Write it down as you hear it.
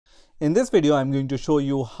In this video, I'm going to show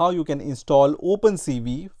you how you can install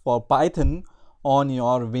OpenCV for Python on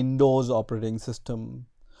your Windows operating system.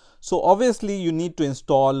 So obviously you need to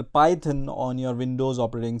install Python on your Windows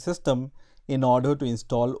operating system in order to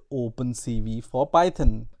install OpenCV for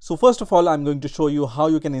Python. So first of all, I'm going to show you how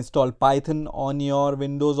you can install Python on your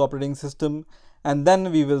Windows operating system, and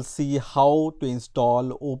then we will see how to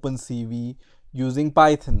install OpenCV using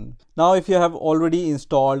Python. Now, if you have already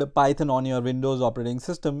installed Python on your Windows operating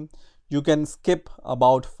system, you can skip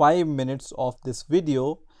about 5 minutes of this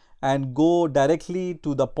video and go directly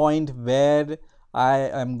to the point where I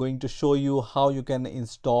am going to show you how you can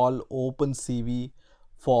install OpenCV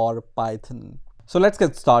for Python. So let's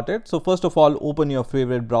get started. So first of all, open your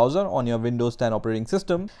favorite browser on your Windows 10 operating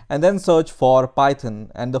system and then search for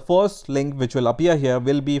Python. And the first link which will appear here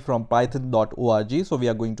will be from python.org. So we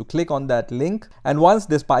are going to click on that link. And once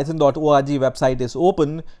this python.org website is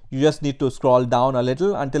open, you just need to scroll down a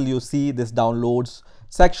little until you see this downloads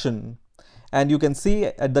section. And you can see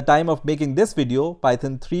at the time of making this video,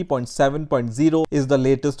 Python 3.7.0 is the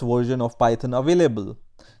latest version of Python available.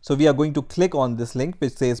 So we are going to click on this link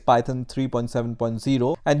which says Python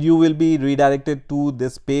 3.7.0, and you will be redirected to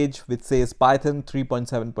this page which says Python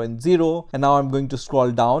 3.7.0. And now I'm going to scroll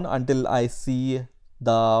down until I see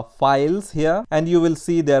the files here, and you will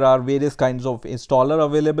see there are various kinds of installer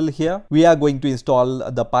available here. We are going to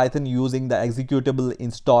install the Python using the executable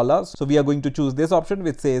installer. So we are going to choose this option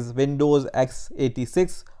which says Windows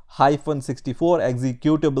x86-64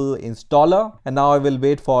 executable installer, and now I will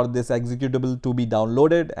wait for this executable to be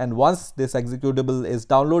downloaded. And once this executable is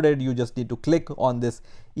downloaded, you just need to click on this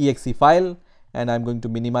exe file, and I'm going to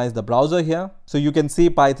minimize the browser here. So you can see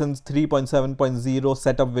Python's 3.7.0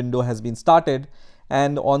 setup window has been started,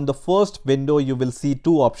 and on the first window you will see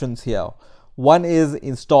two options here. One is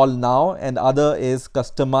install now and other is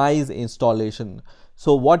customize installation.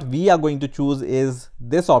 So what we are going to choose is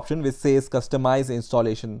this option which says customize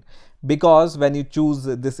installation, because when you choose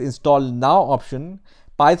this install now option,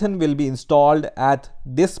 Python will be installed at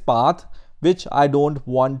this path which I don't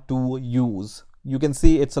want to use. You can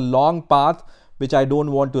see it's a long path which I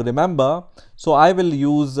don't want to remember. So I will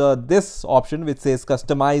use this option which says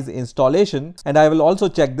customize installation, and I will also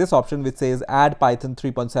check this option which says add Python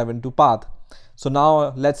 3.7 to path. So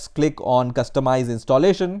now let's click on customize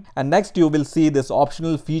installation, and next you will see this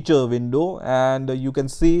optional feature window, and you can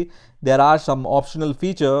see there are some optional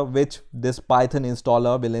feature which this Python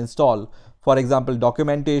installer will install. For example,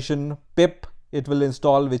 documentation, pip it will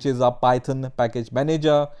install, which is a Python package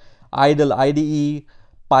manager, idle IDE,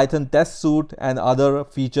 Python test suite, and other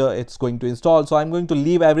feature it's going to install. So I'm going to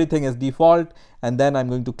leave everything as default, and then I'm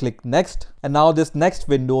going to click next. And now this next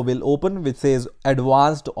window will open which says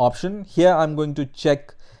advanced option. Here I'm going to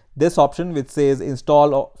check this option which says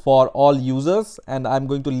install for all users, and I'm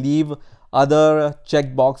going to leave other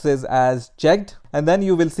check boxes as checked. And then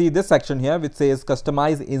you will see this section here which says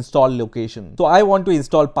customize install location. So I want to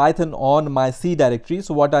install Python on my C directory.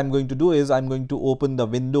 So what I'm going to do is I'm going to open the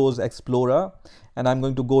Windows Explorer, and I'm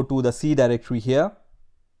going to go to the C directory here.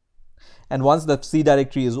 And once the C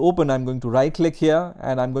directory is open, I'm going to right click here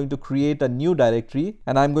and I'm going to create a new directory,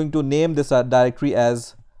 and I'm going to name this directory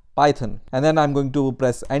as Python, and then I'm going to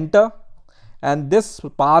press enter. And this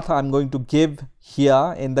path I'm going to give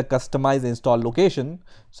here in the customize install location.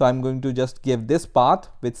 So I'm going to just give this path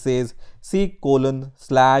which says C:/Python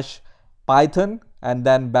and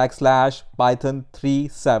then \Python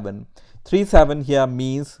 37. 37 here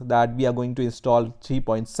means that we are going to install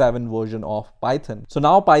 3.7 version of Python. So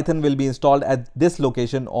now Python will be installed at this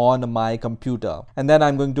location on my computer, and then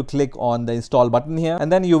I'm going to click on the install button here,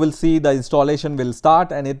 and then you will see the installation will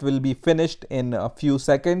start and it will be finished in a few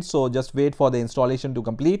seconds. So just wait for the installation to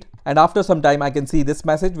complete, and after some time I can see this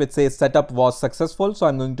message which says setup was successful. So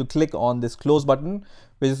I'm going to click on this close button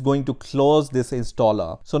which is going to close this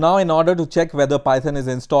installer. So now in order to check whether Python is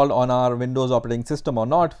installed on our Windows operating system or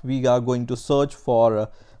not, we are going to search for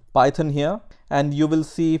Python here, and you will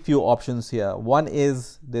see few options here. One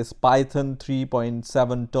is this Python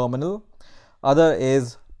 3.7 terminal, other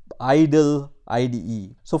is idle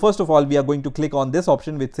IDE. So first of all, we are going to click on this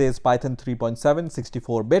option which says Python 3.7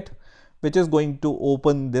 64-bit, which is going to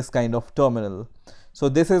open this kind of terminal. So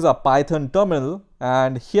this is a Python terminal,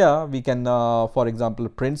 and here we can for example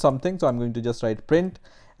print something. So I'm going to just write print,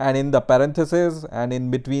 and in the parentheses and in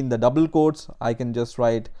between the double quotes I can just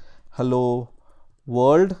write hello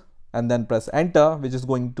world, and then press enter, which is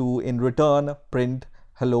going to in return print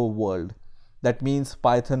hello world. That means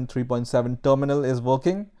Python 3.7 terminal is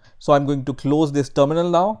working. So I'm going to close this terminal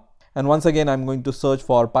now, and once again I'm going to search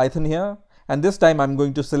for Python here, And this time I'm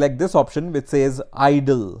going to select this option which says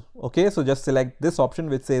idle. Okay, so just select this option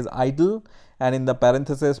which says idle, and in the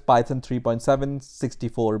parenthesis Python 3.7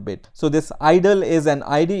 64-bit. So this idle is an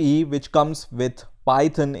IDE which comes with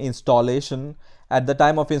Python installation. At the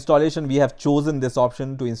time of installation we have chosen this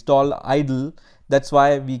option to install idle. That's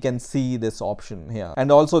why we can see this option here.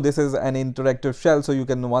 And also this is an interactive shell, so you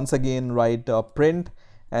can once again write print,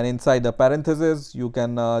 and inside the parenthesis you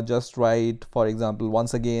can just write, for example,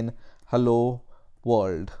 once again hello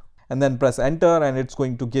world, and then press enter, and it's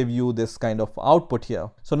going to give you this kind of output here.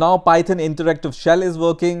 So now Python interactive shell is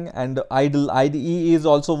working and idle IDE is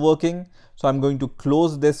also working. So I'm going to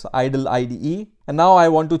close this idle IDE, and now I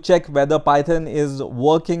want to check whether Python is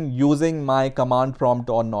working using my command prompt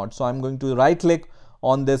or not. So I'm going to right click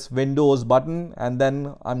on this Windows button, and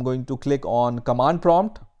then I'm going to click on command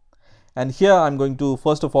prompt, and here I'm going to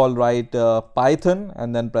first of all write Python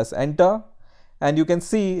and then press enter. And you can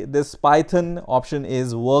see this Python option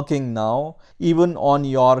is working now even on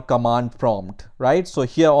your command prompt, right? So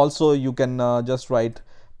here also you can just write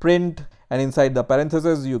print, and inside the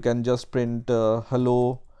parenthesis you can just print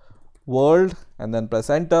hello world, and then press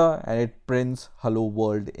enter, and it prints hello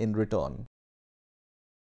world in return.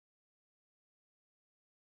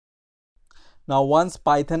 Now once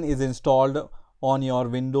Python is installed on your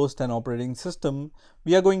Windows 10 operating system,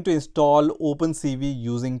 we are going to install OpenCV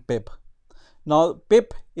using pip. Now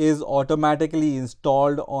pip is automatically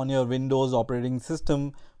installed on your Windows operating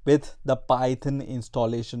system with the Python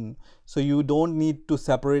installation. So you don't need to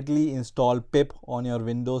separately install pip on your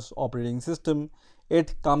Windows operating system.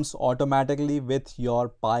 It comes automatically with your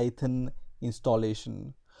Python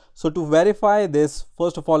installation. So to verify this,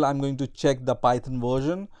 first of all, I'm going to check the Python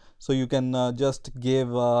version. So you can just give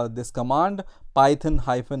this command Python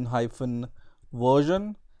 ----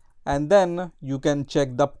 version, and then you can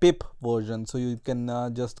check the pip version. So you can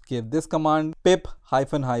just give this command pip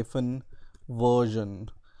 ---- version.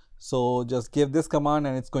 So just give this command,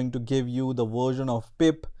 and it's going to give you the version of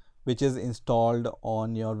pip which is installed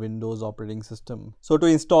on your Windows operating system. So to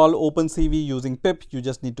install OpenCV using pip, you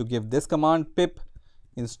just need to give this command pip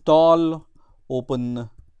install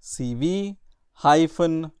OpenCV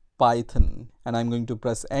 -Python, and I'm going to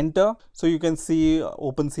press enter. So you can see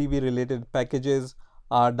OpenCV related packages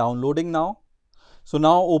are downloading now. So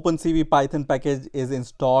now OpenCV Python package is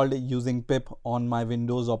installed using pip on my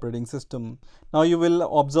Windows operating system. Now you will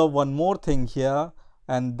observe one more thing here,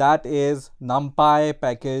 and that is NumPy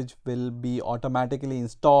package will be automatically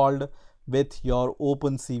installed with your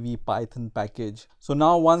OpenCV Python package. So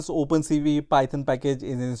now once OpenCV Python package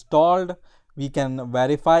is installed, we can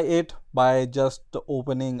verify it by just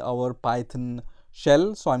opening our Python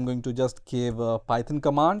shell. So I'm going to just give a Python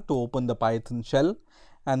command to open the Python shell,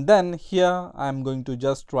 and then here I'm going to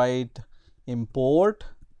just write import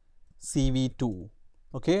cv2.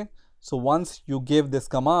 Okay, so once you give this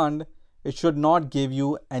command, it should not give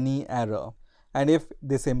you any error, and if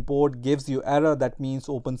this import gives you error, that means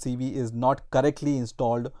OpenCV is not correctly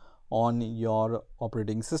installed on your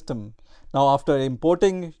operating system. Now after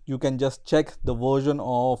importing, you can just check the version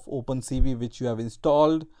of OpenCV which you have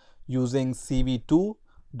installed using cv2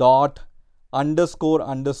 dot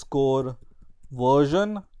 __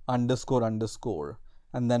 version __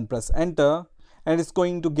 and then press enter, and it's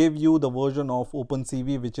going to give you the version of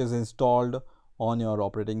OpenCV which is installed on your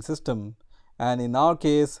operating system. And in our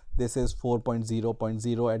case, this is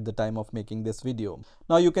 4.0.0 at the time of making this video.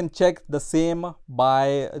 Now you can check the same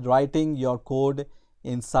by writing your code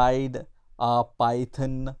inside a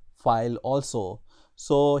Python file also.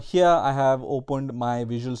 So here I have opened my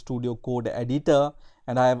Visual Studio Code editor,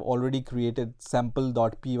 and I have already created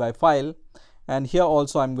sample.py file, and here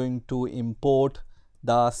also I'm going to import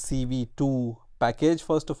the cv2 package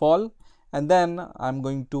first of all, and then I'm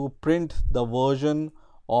going to print the version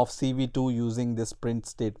of cv2 using this print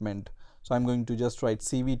statement. So I'm going to just write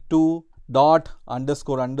cv2 dot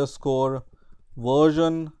 __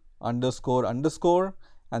 version __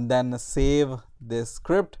 and then save this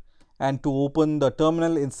script. And to open the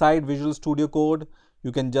terminal inside Visual Studio Code,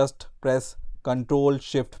 you can just press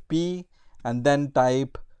Ctrl+Shift+P and then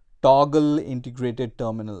type toggle integrated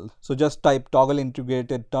terminal. So just type toggle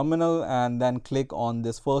integrated terminal and then click on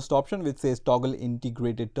this first option which says toggle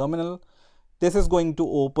integrated terminal. This is going to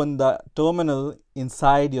open the terminal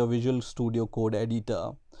inside your Visual Studio Code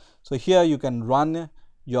editor. So here you can run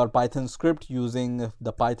your Python script using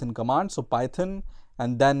the Python command. So Python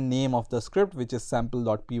and then name of the script, which is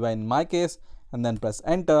sample.py in my case, and then press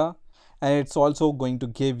enter. And it's also going to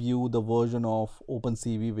give you the version of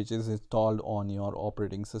OpenCV which is installed on your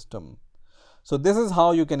operating system. So this is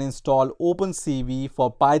how you can install OpenCV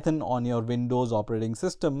for Python on your Windows operating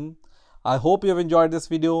system. I hope you have enjoyed this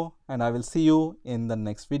video and I will see you in the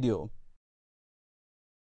next video.